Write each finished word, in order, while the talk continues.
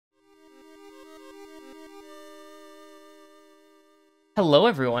Hello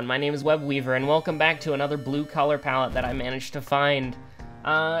everyone, my name is Webweaver, and welcome back to another blue color palette that I managed to find.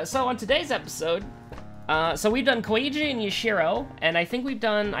 So on today's episode, we've done Koigi and Yashiro, and I think we've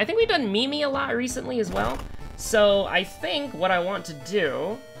done Mimi a lot recently as well. So I think what I want to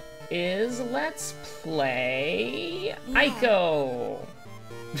do is let's play Aiko.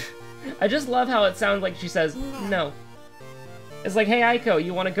 I just love how it sounds like she says no. It's like, hey Aiko,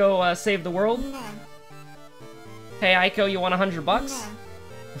 you want to go save the world? Hey Aiko, you want $100?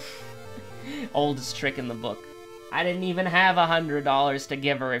 Oldest trick in the book. I didn't even have $100 to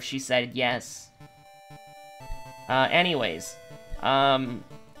give her if she said yes. Anyways, we'll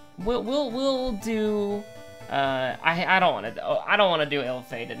do. I don't want to do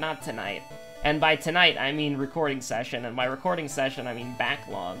ill-fated, not tonight. And by tonight I mean recording session, and by recording session I mean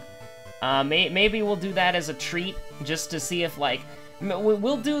backlog. Maybe we'll do that as a treat, just to see if like.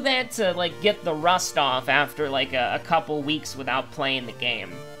 We'll do that to, like, get the rust off after, like, a couple weeks without playing the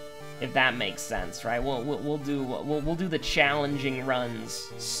game. If that makes sense, right? We'll do the challenging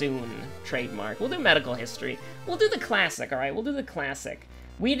runs soon, trademark. We'll do medical history. We'll do the classic, alright? We'll do the classic.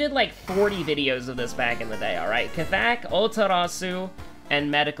 We did, like, 40 videos of this back in the day, alright? Kathak, Otarasu, and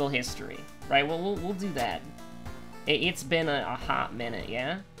medical history, right? We'll do that. It's been a hot minute,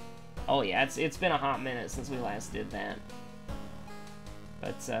 yeah? Oh, yeah, it's been a hot minute since we last did that.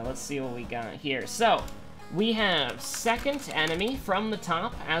 But let's see what we got here. So, we have second enemy from the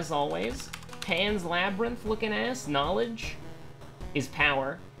top, as always. Pan's Labyrinth looking ass. Knowledge is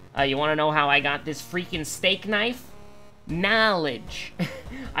power. You want to know how I got this freaking steak knife? Knowledge.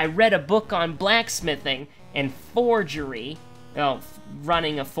 I read a book on blacksmithing and forgery. Oh,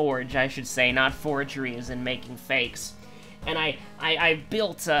 running a forge, I should say, not forgery as in making fakes. And I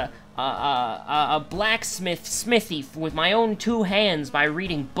built a blacksmith smithy with my own 2 hands by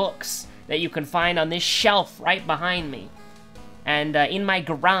reading books that you can find on this shelf right behind me. And in my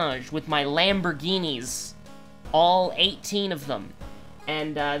garage with my Lamborghinis, all 18 of them.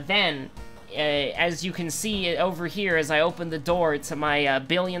 And then, as you can see over here as I open the door to my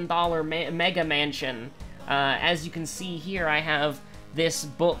billion-dollar mega mansion, as you can see here, I have this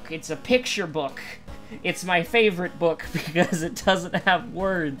book. It's a picture book. It's my favorite book because it doesn't have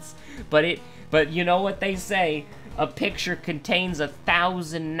words, but you know what they say, a picture contains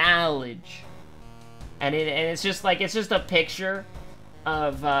 1,000 knowledge, and it's just a picture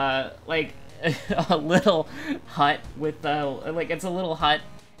of like a little hut with like it's a little hut,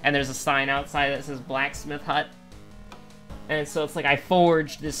 and there's a sign outside that says blacksmith hut, and so it's like I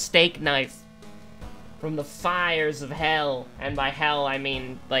forged this steak knife from the fires of hell, and by hell I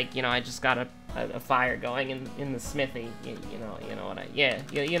mean like, you know, I just got a fire going in the smithy, you know what you know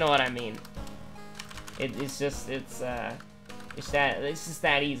what I mean. It's just that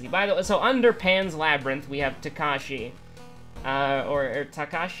easy. By the way, so under Pan's Labyrinth we have Takashi, or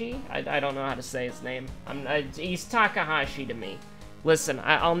Takashi. I don't know how to say his name. He's Takahashi to me. Listen,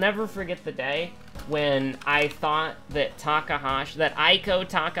 I'll never forget the day when I thought that Aiko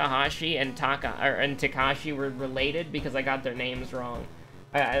Takahashi and Takashi were related because I got their names wrong.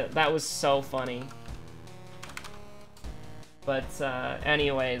 That was so funny. But,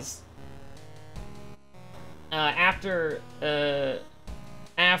 anyways. After the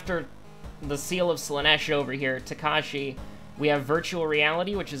Seal of Slanesh over here, Takashi, we have Virtual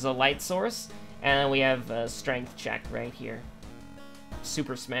Reality, which is a light source, and we have Strength check right here.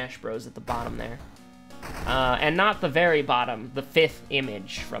 Super Smash Bros. At the bottom there. And not the very bottom, the 5th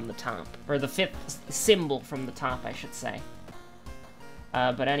image from the top. Or the 5th symbol from the top, I should say.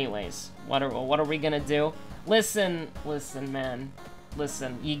 But anyways, what are we gonna do? Listen, man.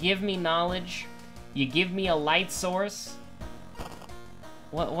 Listen, you give me knowledge, you give me a light source.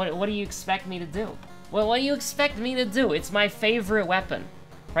 What do you expect me to do? Well, what do you expect me to do? It's my favorite weapon,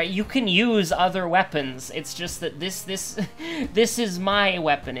 right? You can use other weapons. It's just that this is my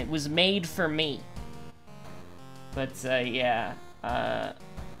weapon. It was made for me. But yeah.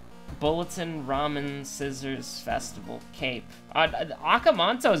 Bulletin, Ramen, Scissors, Festival, Cape.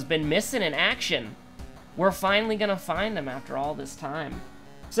 Akamanto's been missing in action. We're finally gonna find him after all this time.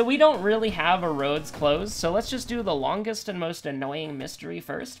 So we don't really have a roads closed, so let's just do the longest and most annoying mystery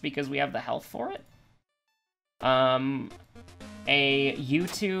first, because we have the health for it. A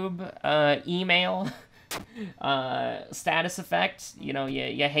YouTube, email, status effect. You know,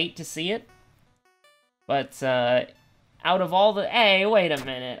 you hate to see it. But, out of all the... Hey, wait a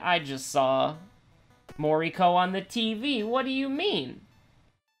minute. I just saw Moriko on the TV. What do you mean?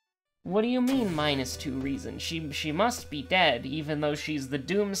 What do you mean, -2 reason? She must be dead, even though she's the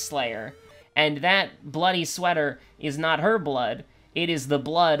Doomslayer. And that bloody sweater is not her blood. It is the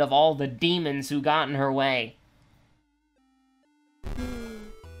blood of all the demons who got in her way.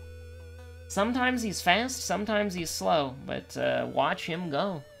 Sometimes he's fast, sometimes he's slow, but watch him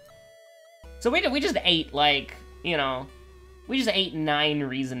go. So we just ate, like, you know, we just ate 9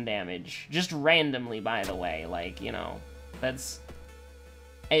 reason damage. Just randomly, by the way, like, you know, that's...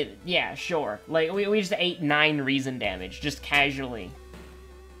 yeah, sure. Like, we just ate 9 reason damage, just casually.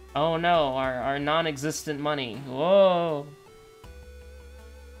 Oh no, our non-existent money. Whoa.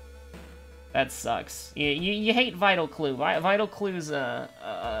 That sucks. You hate Vital Clue. Vital Clue's not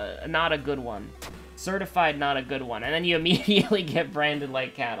a good one. Certified not a good one. And then you immediately get branded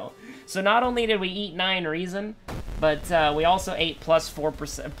like cattle. So not only did we eat 9 reason, but we also ate plus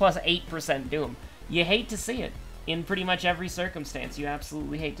 8% doom. You hate to see it. In pretty much every circumstance, you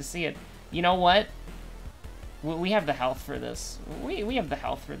absolutely hate to see it. You know what? We have the health for this. We have the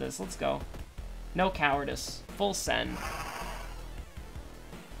health for this. Let's go. No cowardice. Full send.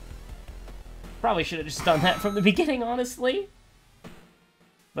 Probably should have just done that from the beginning, honestly.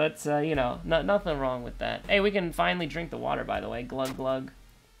 But, you know, nothing wrong with that. Hey, we can finally drink the water, by the way. Glug, glug.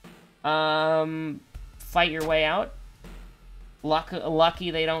 Fight your way out.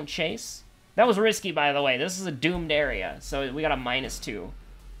 Lucky they don't chase. That was risky, by the way. This is a doomed area, so we got a -2.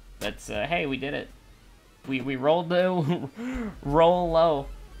 But, hey, we did it. We rolled the... roll low.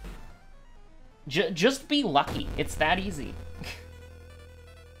 Just be lucky. It's that easy.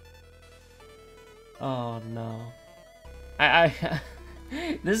 Oh, no.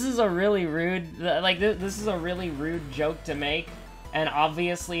 This is a really rude... Like, this is a really rude joke to make. And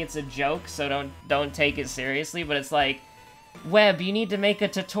obviously it's a joke, so don't take it seriously. But it's like, Web, you need to make a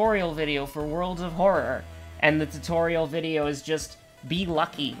tutorial video for World of Horror. And the tutorial video is just, be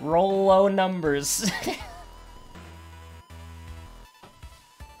lucky. Roll low numbers.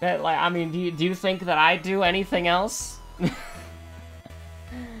 That, like, I mean, do you think that I do anything else?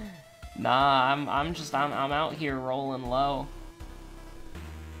 Nah, I'm out here rolling low.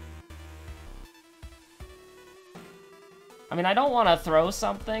 I mean, I don't want to throw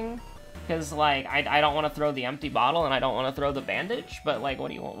something, because, like, I don't want to throw the empty bottle, and I don't want to throw the bandage, but, like, what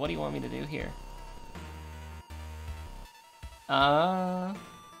do you want me to do here?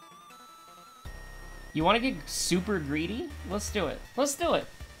 You want to get super greedy? Let's do it. Let's do it.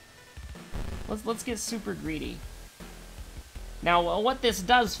 Let's get super greedy. Now, what this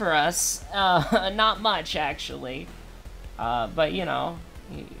does for us, not much, actually. But, you know,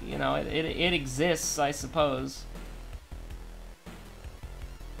 it exists, I suppose.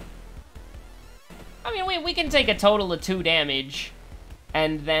 I mean, we can take a total of 2 damage,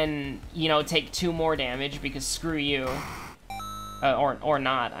 and then, you know, take 2 more damage, because screw you. Or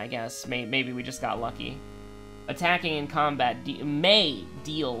not, I guess. Maybe we just got lucky. Attacking in combat may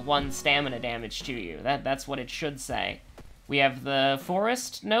deal 1 stamina damage to you. That's what it should say. We have the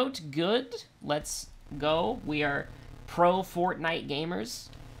forest note. Good. Let's go. We are pro Fortnite gamers.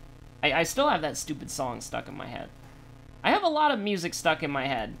 I still have that stupid song stuck in my head. I have a lot of music stuck in my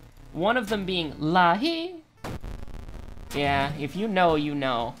head. One of them being Lahi. Yeah, if you know, you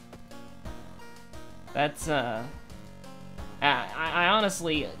know. That's, I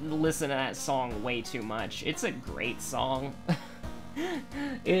honestly listen to that song way too much. It's a great song.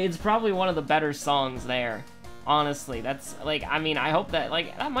 It's probably one of the better songs there. Honestly, that's, like, I mean, I hope that,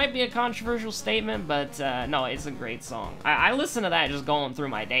 like, that might be a controversial statement, but, no, it's a great song. I listen to that just going through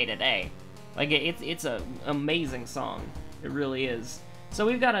my day-to-day. Like, it's an amazing song. It really is. So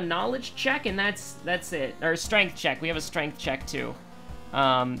we've got a knowledge check, and that's it. Or a strength check. We have a strength check, too.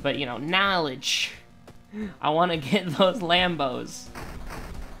 But, you know, knowledge. I want to get those Lambos.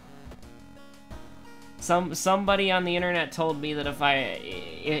 Somebody on the internet told me that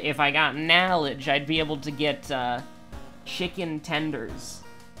if I got knowledge, I'd be able to get chicken tenders.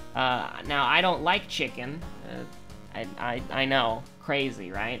 Now I don't like chicken. I know,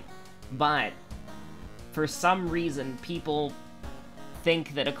 crazy, right? But for some reason, people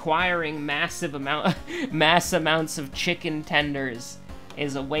think that acquiring mass amounts of chicken tenders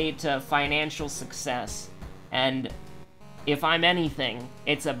is a way to financial success. And if I'm anything,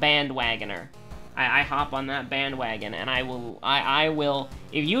 it's a bandwagoner. I hop on that bandwagon, and I will,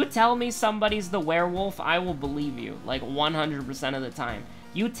 if you tell me somebody's the werewolf, I will believe you, like 100% of the time.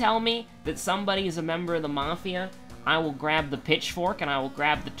 You tell me that somebody is a member of the mafia, I will grab the pitchfork and I will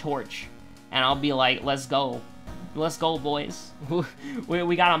grab the torch, and I'll be like, let's go. Let's go, boys.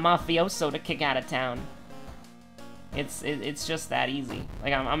 we got a mafioso to kick out of town. It's just that easy.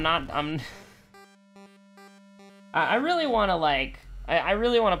 Like, I really want to, like, I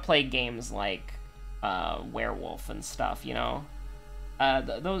really want to play games like Werewolf and stuff, you know?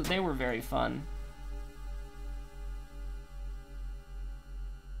 They were very fun.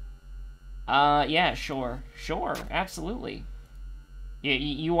 Yeah, sure, absolutely.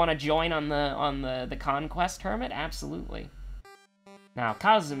 You want to join on the Conquest Hermit? Absolutely. Now,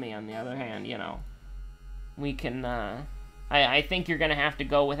 Kazumi, on the other hand, you know, we can, I think you're gonna have to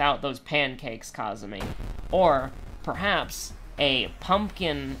go without those pancakes, Kazumi. Or, perhaps, a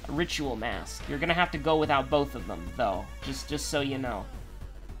pumpkin ritual mask. You're gonna have to go without both of them, though, just so you know.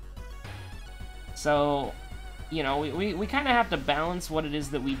 So, you know, we kind of have to balance what it is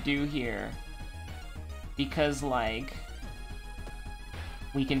that we do here. Because, like,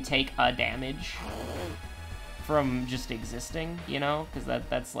 we can take a damage from just existing, you know? Because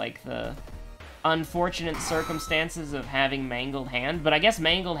that's, like, the unfortunate circumstances of having Mangled Hand. But I guess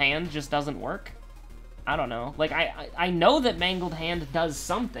Mangled Hand just doesn't work. I don't know. Like, I know that Mangled Hand does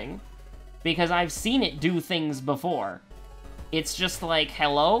something, because I've seen it do things before. It's just like,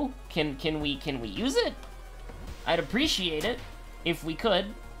 hello? Can we use it? I'd appreciate it if we could.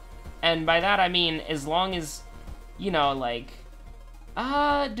 And by that I mean, as long as, you know, like,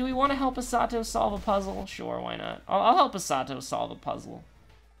 do we want to help Asato solve a puzzle? Sure, why not? I'll help Asato solve a puzzle.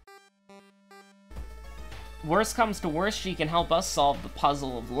 Worst comes to worst, she can help us solve the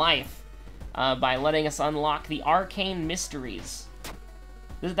puzzle of life by letting us unlock the arcane mysteries.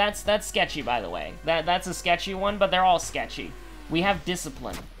 That's sketchy, by the way. That's a sketchy one, but they're all sketchy. We have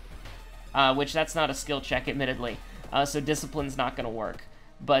discipline, which that's not a skill check, admittedly, so discipline's not gonna work.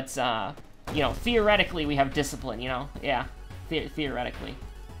 But, you know, theoretically we have discipline, you know? Yeah, theoretically.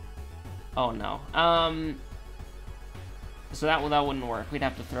 Oh, no. So that wouldn't work. We'd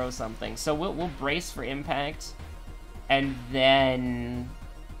have to throw something. So we'll brace for impact, and then,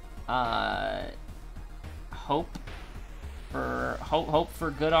 hope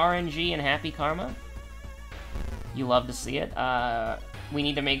for good RNG and happy karma. You love to see it. We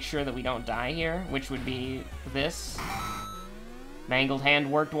need to make sure that we don't die here, which would be this. Mangled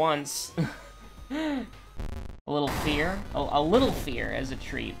Hand worked once. A little fear. A little fear as a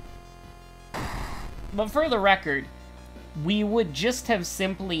treat. But for the record, we would just have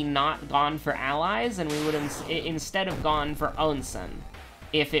simply not gone for allies, and we would have instead have gone for Onsen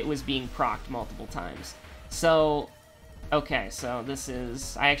if it was being procced multiple times. So, okay, so this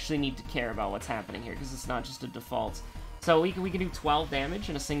is... I actually need to care about what's happening here, because it's not just a default. So we can do 12 damage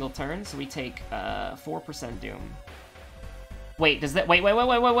in a single turn, so we take 4% Doom. Wait, does that...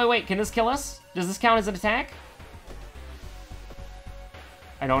 Wait, can this kill us? Does this count as an attack?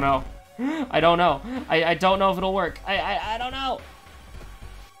 I don't know. I don't know. I don't know if it'll work. I don't know.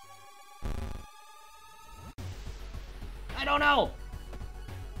 I don't know.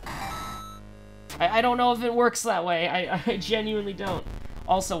 I don't know if it works that way. I genuinely don't.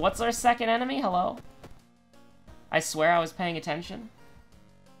 Also, what's our second enemy? Hello? I swear I was paying attention.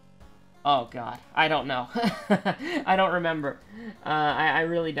 Oh god, I don't know. I don't remember. I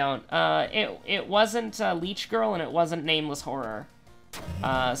really don't. It wasn't Leech Girl and it wasn't Nameless Horror.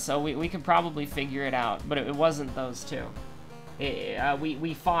 So we could probably figure it out, but it wasn't those two.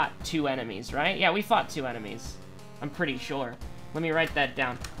 We fought 2 enemies, right? Yeah, we fought 2 enemies. I'm pretty sure. Let me write that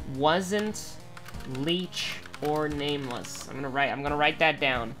down. Wasn't Leech or Nameless. I'm gonna write that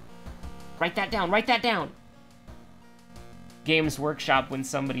down. Write that down, write that down! Games Workshop when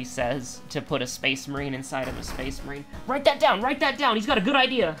somebody says to put a Space Marine inside of a Space Marine. Write that down, he's got a good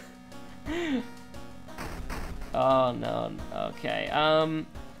idea! Oh no, okay,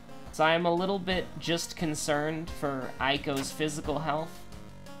 so I'm a little bit just concerned for Aiko's physical health.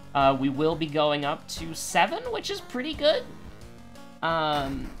 We will be going up to 7, which is pretty good.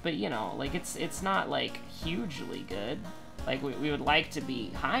 But you know, like, it's not, like, hugely good. Like, we would like to be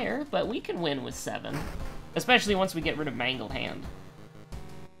higher, but we can win with 7. Especially once we get rid of Mangled Hand.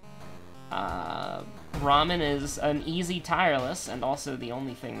 Ramen is an easy tireless, and also the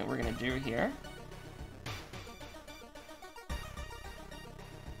only thing that we're gonna do here.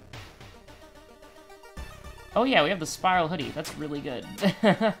 Oh yeah, we have the Spiral Hoodie. That's really good.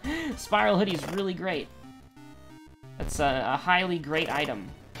 Spiral Hoodie's really great. That's a highly great item.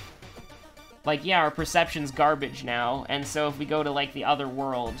 Like, yeah, our perception's garbage now, and so if we go to, like, the other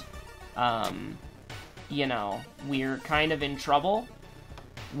world, you know, we're kind of in trouble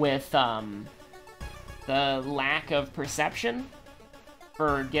with, the lack of perception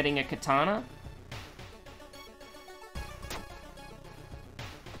for getting a katana.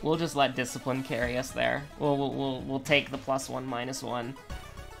 We'll just let Discipline carry us there. We'll take the +1, -1.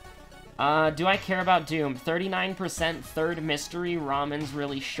 Do I care about Doom? 39% third mystery, Ramen's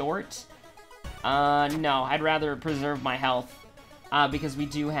really short. No, I'd rather preserve my health, because we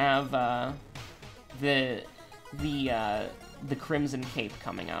do have, the Crimson Cape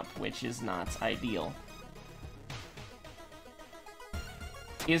coming up, which is not ideal.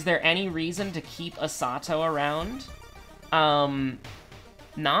 Is there any reason to keep Asato around?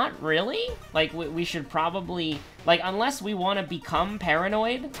 Not really? Like, we should probably... Like, unless we want to become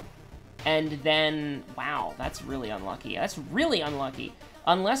paranoid, and then... Wow, that's really unlucky. That's really unlucky.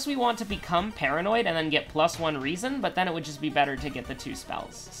 Unless we want to become paranoid and then get +1 reason, but then it would just be better to get the 2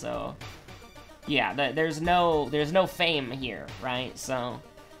 spells. So, yeah, there's no fame here, right? So...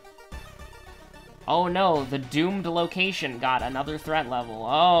 Oh no, the doomed location got another threat level.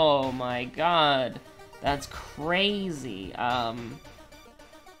 Oh my god. That's crazy. I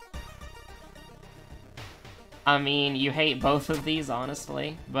mean, you hate both of these,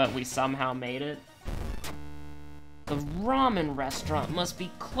 honestly, but we somehow made it. The ramen restaurant must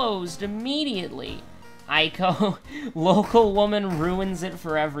be closed immediately. Aiko, local woman ruins it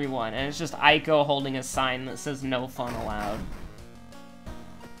for everyone. And it's just Aiko holding a sign that says no fun allowed.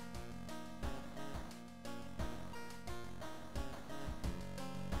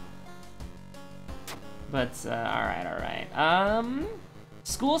 But, alright.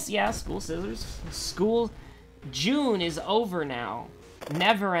 Schools, yeah, school scissors. June is over now.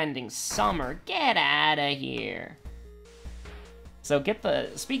 Never-ending summer. Get out of here. So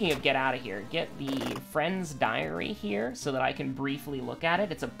speaking of get out of here, get the friend's diary here so that I can briefly look at it.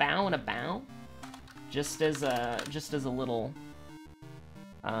 It's a bow and a bow. Just as a little,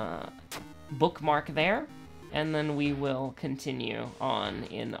 bookmark there. And then we will continue on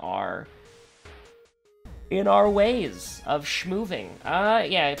in our ways of schmooving.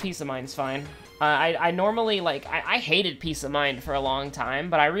 Yeah, peace of mind's fine. I normally, like, I hated peace of mind for a long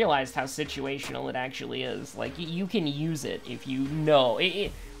time, but I realized how situational it actually is. Like, you can use it if you know.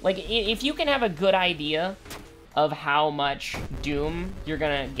 Like, if you can have a good idea of how much doom you're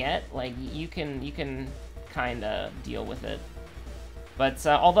gonna get, like, you can kinda deal with it. But,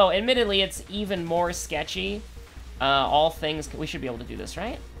 although, admittedly, it's even more sketchy, all things... We should be able to do this,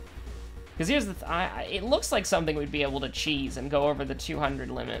 right? Because here's the it looks like something we'd be able to cheese and go over the 200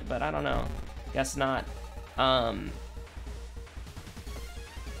 limit, but I don't know. Guess not.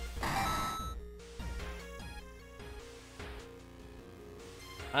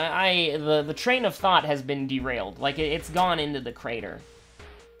 The train of thought has been derailed. Like, it's gone into the crater.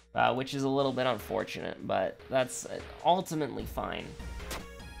 Which is a little bit unfortunate, but that's ultimately fine.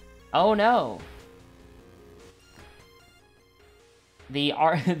 Oh no! The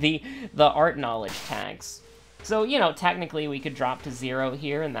art knowledge tags. So, you know, technically we could drop to 0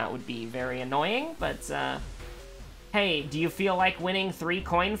 here, and that would be very annoying, but, hey, do you feel like winning 3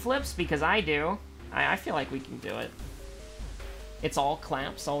 coin flips? Because I do. I feel like we can do it. It's all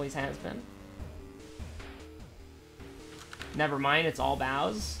claps, always has been. Never mind, it's all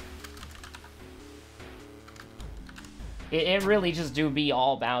bows. It really just do be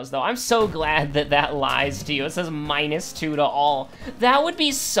all bows, though. I'm so glad that that lies to you. It says -2 to all. That would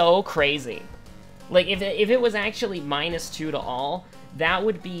be so crazy. Like, if it was actually -2 to all, that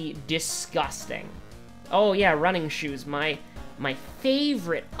would be disgusting. Oh, yeah, running shoes. My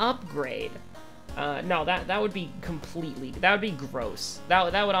favorite upgrade. No, that would be completely... That would be gross.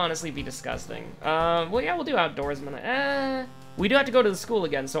 That would honestly be disgusting. Well, yeah, we'll do outdoorsman. We do have to go to the school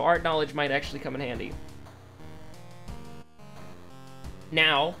again, so art knowledge might actually come in handy.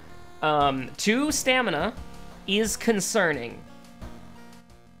 Now, 2 stamina is concerning.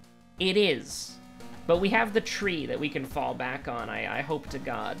 It is. But we have the tree that we can fall back on, I hope to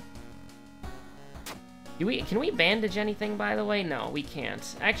God. Can we bandage anything, by the way? No, we can't.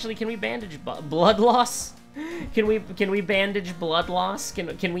 Actually, can we bandage blood loss? Can we bandage blood loss?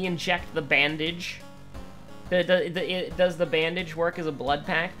 Can we inject the bandage? Does the bandage work as a blood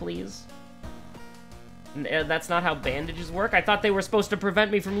pack, please? That's not how bandages work? I thought they were supposed to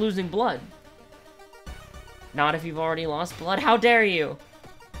prevent me from losing blood. Not if you've already lost blood. How dare you?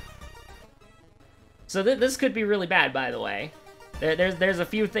 So this could be really bad, by the way. There's a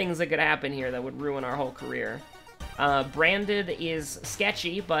few things that could happen here that would ruin our whole career. Branded is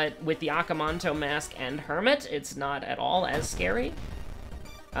sketchy, but with the Akamanto mask and Hermit, it's not at all as scary.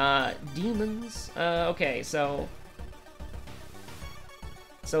 Demons. Okay, so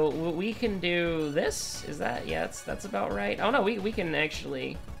we can do this? Is that... Yeah, that's about right. Oh, no, we can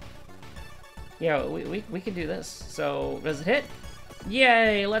actually... Yeah, we can do this. So, does it hit?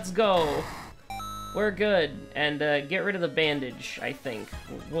 Yay, let's go. We're good. And, get rid of the bandage, I think.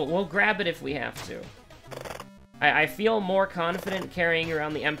 We'll grab it if we have to. I feel more confident carrying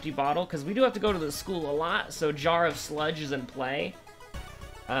around the empty bottle, because we do have to go to the school a lot, so Jar of Sludge is in play.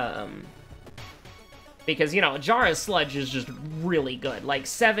 Because, you know, Jar of Sludge is just really good. Like,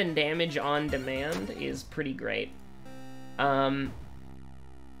 7 damage on demand is pretty great.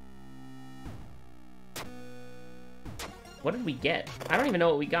 What did we get? I don't even know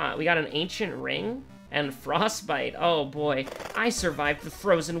what we got. We got an Ancient Ring. And Frostbite. Oh boy. I survived the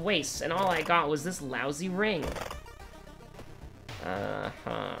frozen wastes, and all I got was this lousy ring.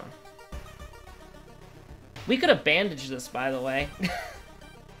 Uh-huh. We could have bandaged this, by the way.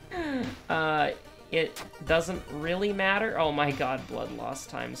 It doesn't really matter. Oh my god, blood loss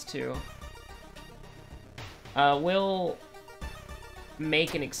times 2. We'll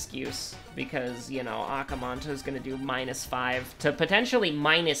make an excuse, because, you know, Akamanto's gonna do -5 to potentially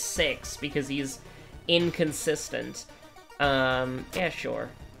 -6, because he's inconsistent. Yeah, sure.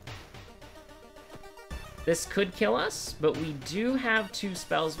 This could kill us, but we do have 2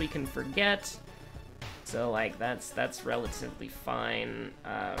 spells we can forget. So, like, that's relatively fine.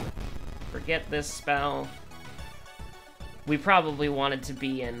 Forget this spell. We probably wanted to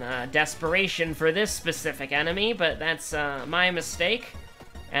be in desperation for this specific enemy, but that's my mistake.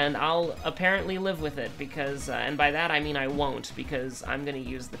 And I'll apparently live with it, because, and by that I mean I won't, because I'm gonna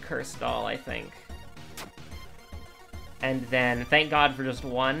use the Cursed Doll, I think. And then, thank God for just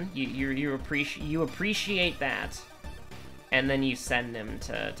 1. You appreciate that. And then you send him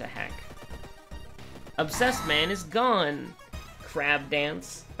to heck. Obsessed Man is gone! Crab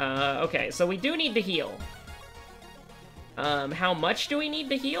Dance. Okay, so we do need to heal. How much do we need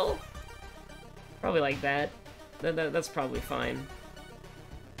to heal? Probably like that. That's probably fine.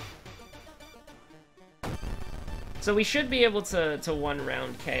 So we should be able to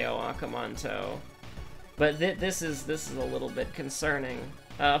 1-round KO Akamanto. But this is a little bit concerning.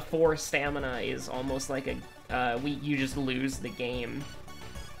 4 stamina is almost like you just lose the game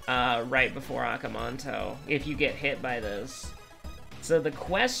right before Akamanto if you get hit by this. So the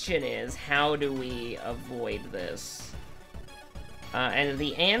question is, how do we avoid this? And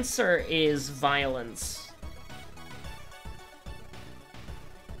the answer is violence.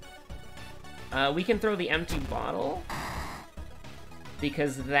 We can throw the empty bottle,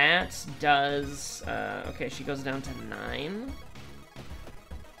 because that does... okay, she goes down to 9.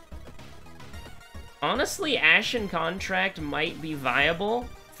 Honestly, Ashen Contract might be viable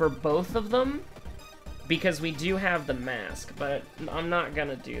for both of them, because we do have the mask, but I'm not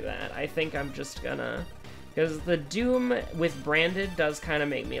gonna do that. I think I'm just gonna... because the Doom with Branded does kind of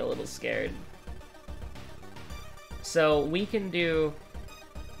make me a little scared. So we can do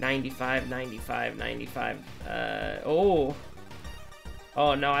 95, 95, 95. Oh.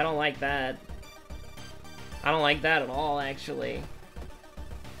 Oh, no, I don't like that. I don't like that at all, actually.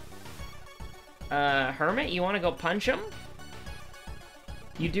 Hermit, you want to go punch him?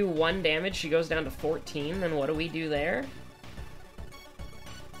 You do 1 damage, she goes down to 14, then what do we do there?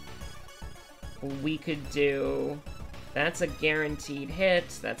 We could do... that's a guaranteed hit,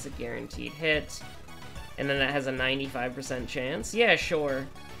 that's a guaranteed hit, and then that has a 95% chance. Yeah, sure.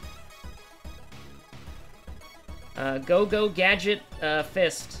 Go, Gadget,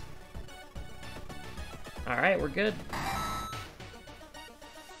 Fist. Alright, we're good.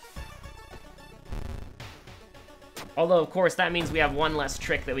 Although, of course, that means we have 1 less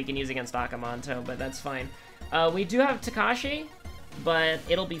trick that we can use against Akamanto, but that's fine. We do have Takashi, but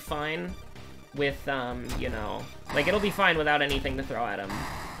it'll be fine with, you know... like, it'll be fine without anything to throw at him.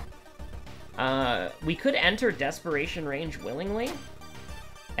 We could enter Desperation range willingly,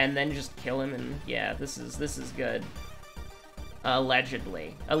 and then just kill him, and yeah, this is good.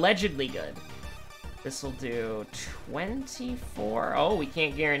 Allegedly. Allegedly good. This'll do 24. Oh, we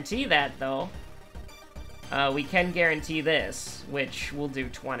can't guarantee that, though. We can guarantee this, which will do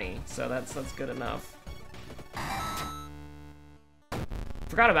 20, so that's good enough.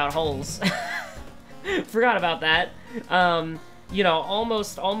 Forgot about holes. Forgot about that. You know,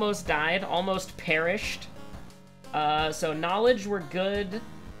 almost died, almost perished. So knowledge, we're good.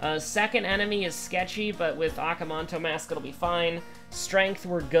 Second enemy is sketchy, but with Akamanto Mask, it'll be fine. Strength,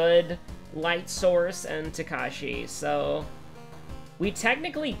 we're good. Light Source, and Takashi. So, we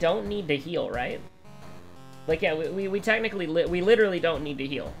technically don't need to heal, right? Like, yeah, we technically, we literally don't need to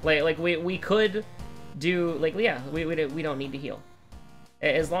heal. Like we could do, like, yeah, we don't need to heal.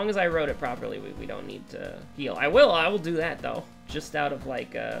 As long as I wrote it properly, we don't need to heal. I will do that, though. Just out of,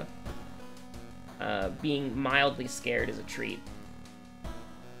 like, being mildly scared is a treat.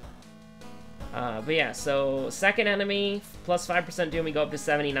 But yeah, so second enemy, plus 5% Doom, we go up to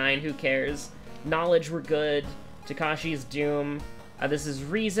 79, who cares? Knowledge, we're good. Takashi's Doom. This is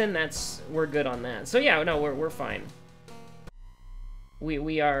Reason, we're good on that. So yeah, no, we're fine.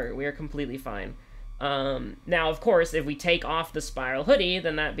 We are completely fine. Now, of course, if we take off the Spiral Hoodie,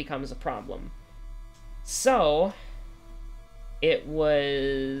 then that becomes a problem. So, it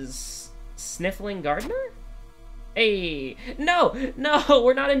was Sniffling Gardener? Hey, no,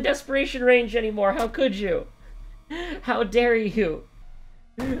 we're not in Desperation range anymore. How could you? How dare you?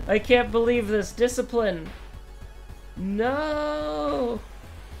 I can't believe this. Discipline. No.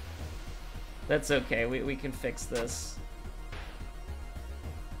 That's okay. We can fix this.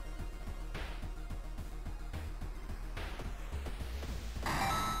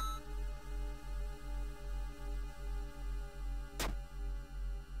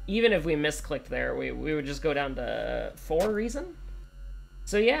 Even if we misclicked there, we would just go down to 4 reason?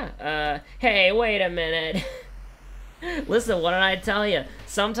 So yeah, hey, wait a minute. Listen, what did I tell you?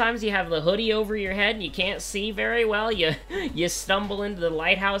 Sometimes you have the hoodie over your head and you can't see very well. You stumble into the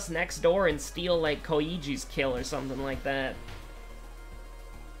lighthouse next door and steal, like, Koiji's kill or something like that.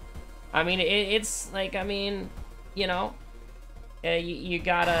 I mean, it's, like, I mean, you know, you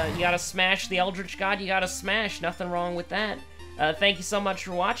gotta smash the Eldritch God, you gotta smash. Nothing wrong with that. Thank you so much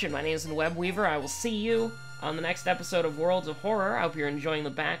for watching. My name is Webweaver. I will see you on the next episode of Worlds of Horror. I hope you're enjoying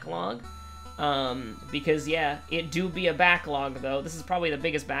the backlog. Because, yeah, it do be a backlog, though. This is probably the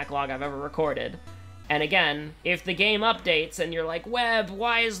biggest backlog I've ever recorded. And again, if the game updates and you're like, Web,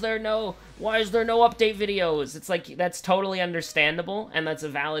 why is there no update videos? It's like, that's totally understandable, and that's a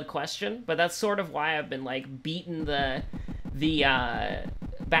valid question, but that's sort of why I've been, like, beating the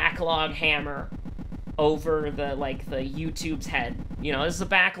backlog hammer over the YouTube's head. You know, this is a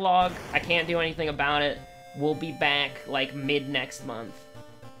backlog. I can't do anything about it. We'll be back, like, mid-next month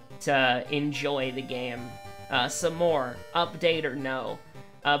to enjoy the game some more, update or no.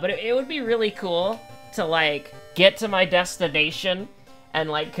 But it would be really cool to, like, get to my destination and,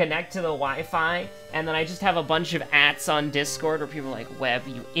 like, connect to the Wi-Fi, and then I just have a bunch of ats on Discord where people are like, Web,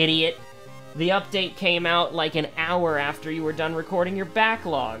 you idiot. The update came out, like, an hour after you were done recording your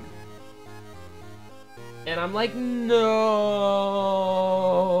backlog. And I'm like, no.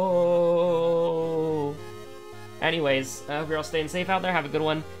 Anyways, I hope you're all staying safe out there. Have a good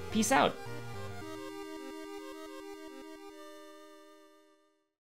one. Peace out.